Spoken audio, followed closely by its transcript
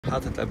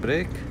حاطط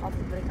البريك؟ حاطط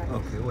بريك عليه.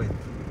 اوكي وين؟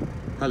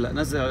 هلا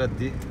نزل على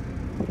الدي.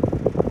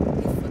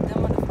 كيف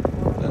قدام ولا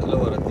ورا؟ لا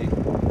لورا الدي.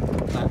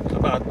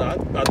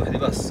 بعد وحده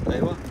بس.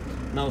 ايوه.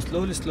 Now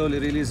slowly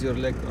release your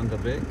leg on the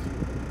brake.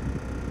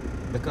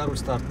 The car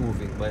will start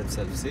moving by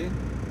itself. See?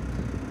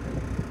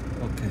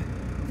 Okay.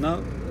 Now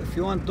if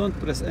you want, don't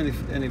press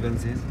any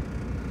benzene.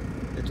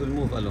 It will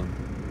move alone.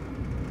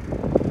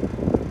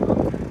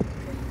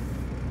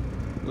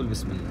 قول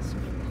بسم الله.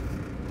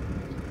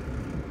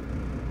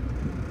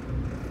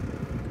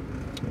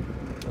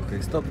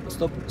 Okay, stop,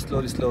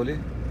 slowly.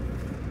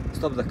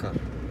 Stop the car.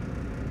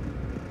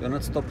 You're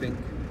not stopping.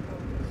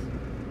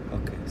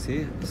 Okay,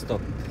 see?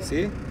 Stop.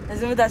 See?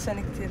 لازم ابدا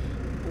عشان كتير.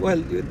 Well,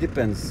 it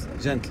depends.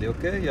 Gently,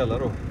 okay? يلا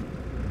روح.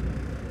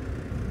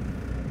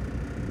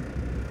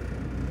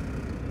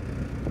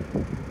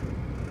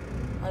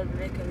 I'll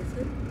brake a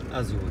little.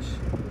 As you wish.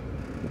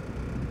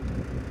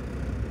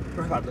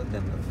 روح بعد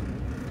قدام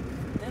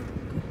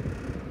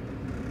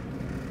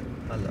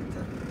هلا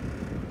بتعرف.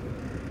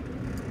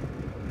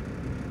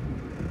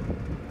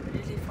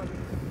 Really fun.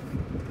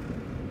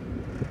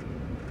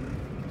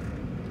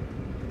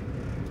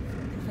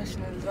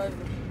 Professional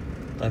driver.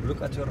 طيب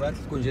look at your right.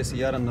 تكون جاي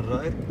سيارة من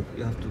الرايت.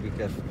 You have to be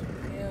careful.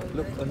 Okay,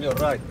 Look on your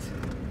right.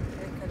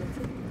 brake a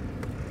little.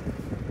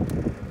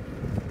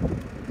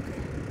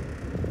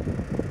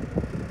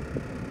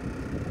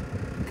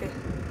 Okay.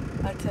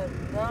 I turn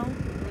now.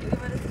 We'll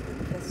give a little bit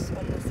press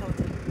on the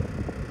throttle.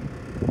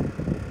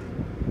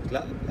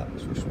 لا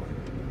شوي.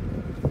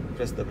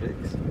 Press the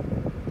brakes.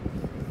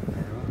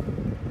 أيوة.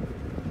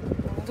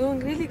 I'm doing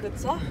really good,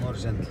 صح؟ More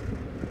gently.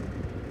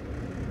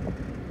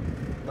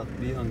 But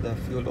be on the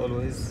fuel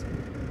always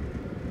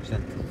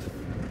gentle.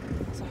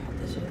 صح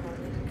حتى شيء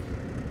عليك.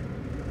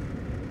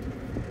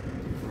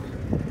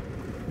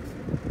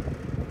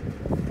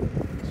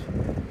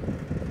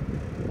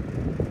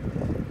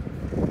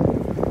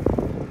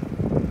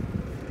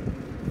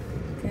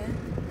 Okay.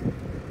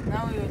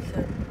 Now you will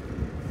turn.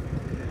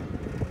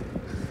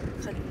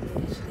 خلي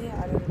رجلي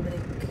على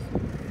البريك.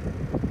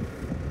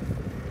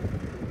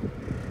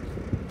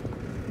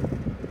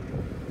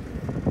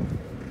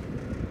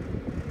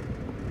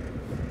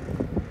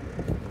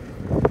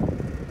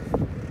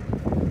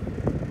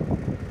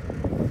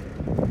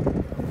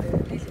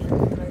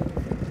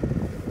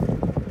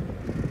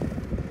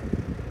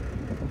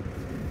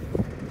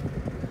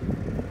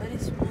 Very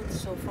smooth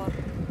so far.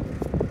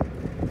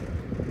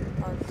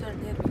 I'll turn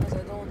here because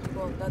I don't want to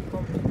go on that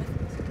bumpy bit.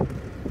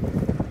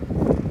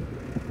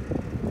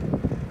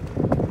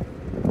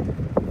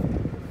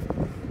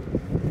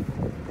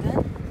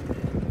 Then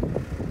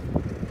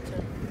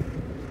turn.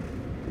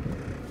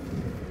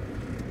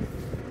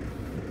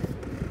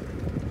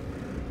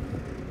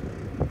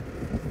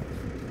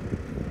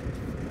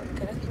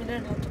 Okay, let me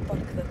learn how to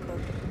park the car.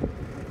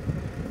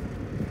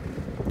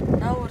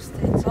 Now we're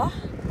straight, صح?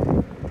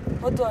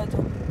 What do I do?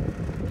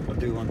 What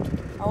do you want to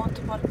do? I want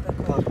to park the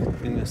car. Park.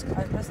 من يسكت.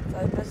 I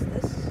press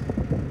this.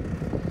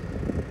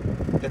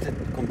 Let it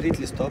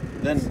completely stop.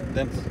 Then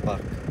put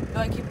park. Do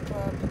I keep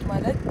put my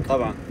leg?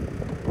 طبعا.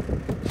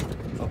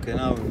 Okay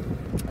now.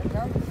 And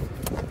now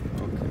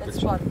Okay. it's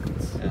good job. parked.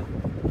 Yeah.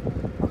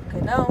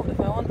 Okay, now if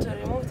I want to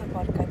remove the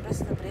park, I press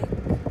the brake.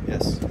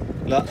 Yes.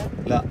 لا.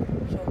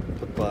 Sure.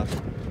 Put park.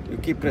 You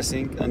keep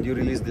pressing and you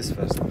release this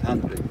first.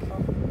 Handbrake.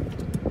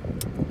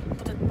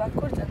 Put it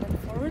backward and then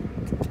forward.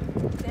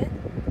 Okay.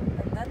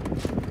 And then.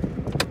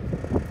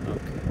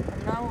 Okay.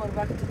 And now we're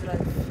back to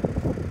drive.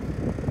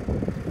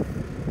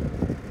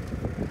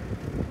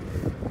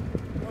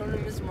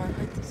 Problem is my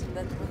height isn't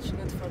that much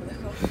good for the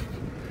car.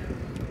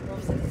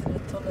 Mom's a little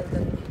bit taller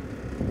than me.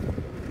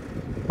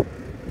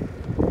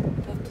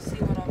 I have to see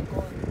where I'm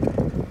going.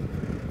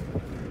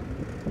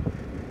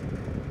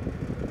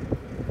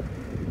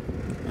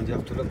 And you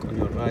have to look on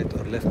your right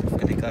or left if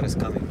any car is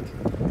coming.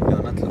 You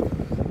are not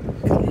looking.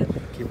 Clear.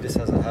 Keep this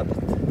as a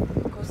habit.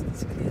 Coast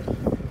is clear.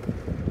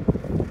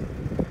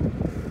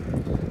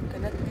 Okay,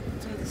 let me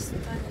do this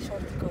tiny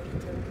shortcut.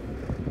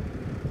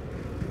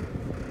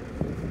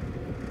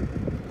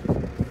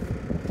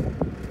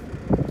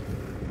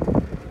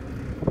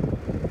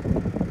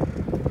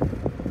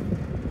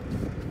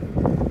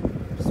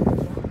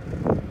 Bismillah.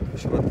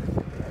 شو بدك؟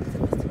 أنت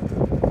بس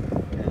تفضل.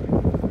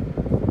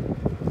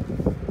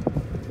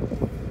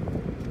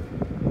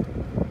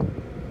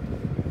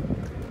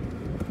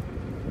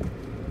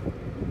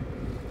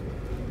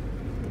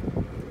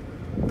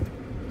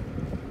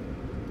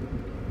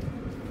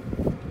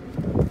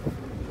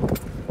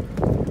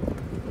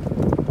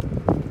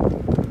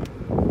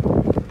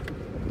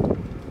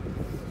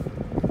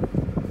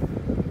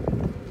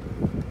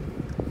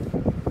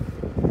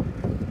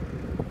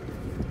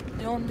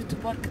 Do you want me to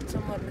park it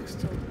somewhere next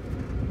to?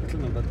 مثل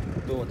ما بدك.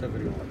 Do whatever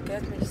you want. Okay,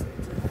 let me just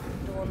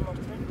do one more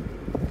turn.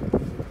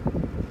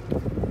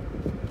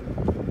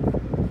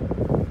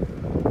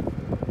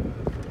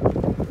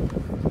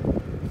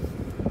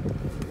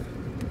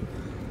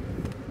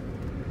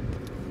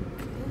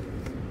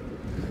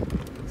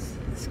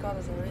 This car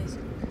is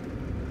amazing.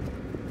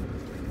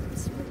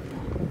 Bismillah.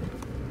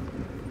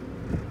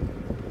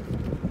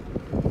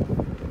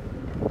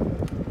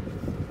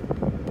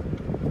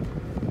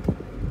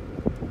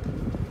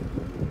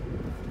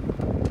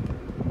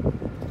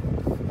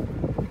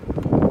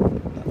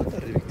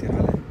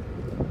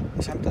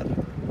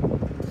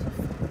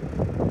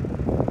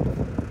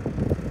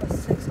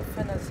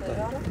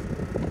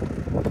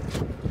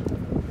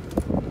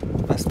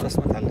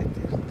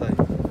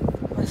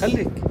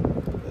 خليك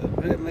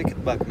make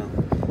it back now.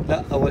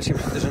 لا أول شيء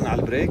بنحط إجرنا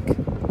على البريك.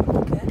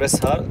 Okay. Press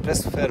hard,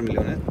 press firmly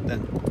on it,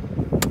 then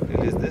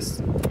release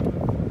this.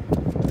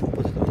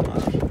 Put it on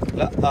R.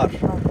 لا R.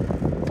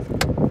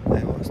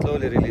 أيوة.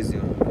 Slowly release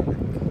your leg.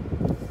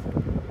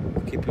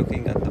 Keep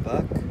looking at the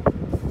back,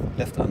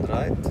 left and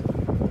right.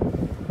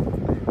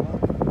 أيوة.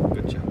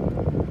 Good job.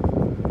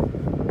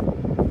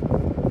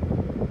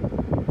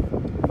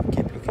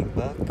 Keep looking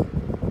back.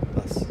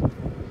 بس.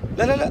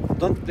 لا.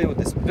 Don't play with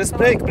this. Press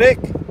brake.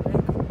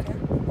 Okay.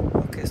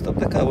 Okay, stop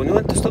the car. When you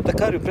want to stop the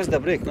car, you press the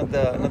brake, not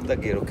the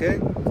gear. Okay.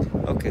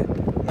 Okay.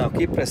 Now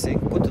keep pressing.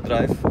 Put to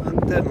drive and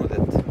turn with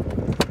it.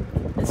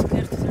 It's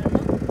clear to turn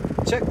now?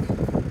 Check.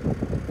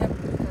 Yep.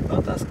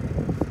 Don't ask me.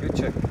 You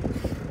check.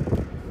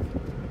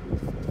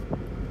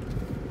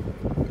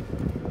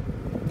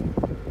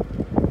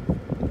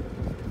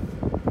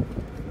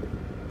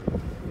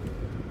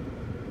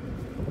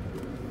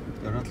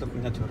 You're not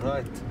looking at your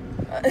right.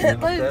 You're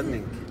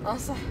turning.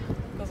 صح.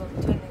 Because I'm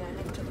turning, I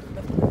have to look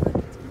left and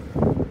right.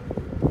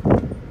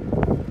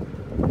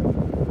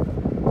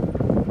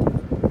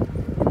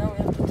 Now we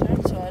have to turn,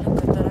 so I look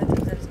at the right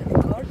if there is any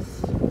cars.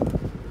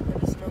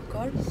 There is no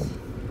cars.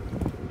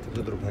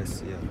 تضرب هاي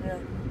السيارة. Yeah.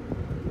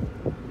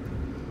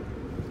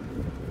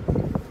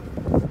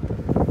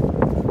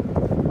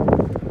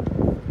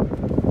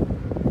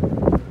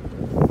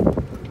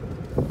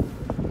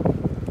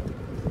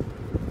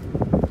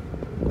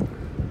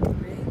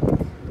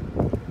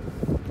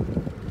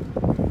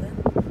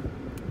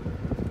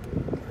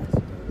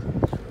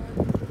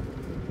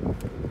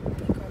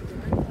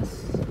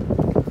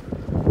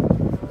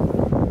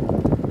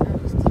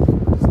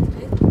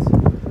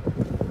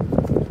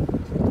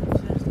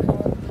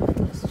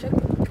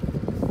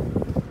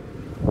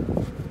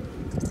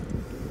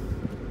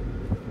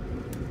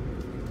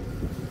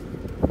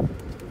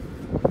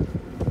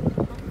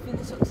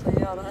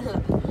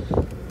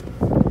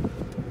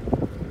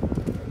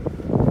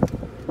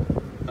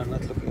 I'm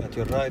not looking at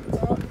your right.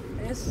 Oh,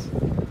 yes.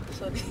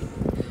 Sorry.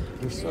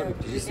 I'm sorry.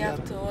 We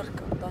have to work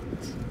on that.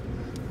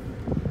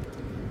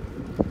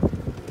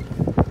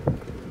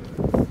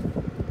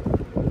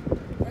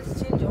 Let's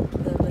change up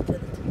the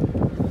little.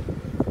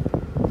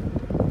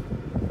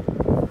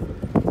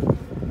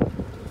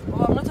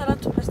 Oh, I'm not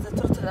allowed to press the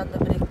throttle and the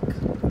brake.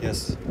 Yes.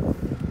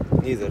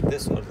 Neither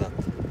this or that.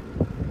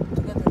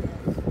 Together,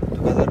 yeah.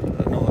 Together,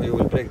 no, you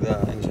will break the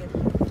engine.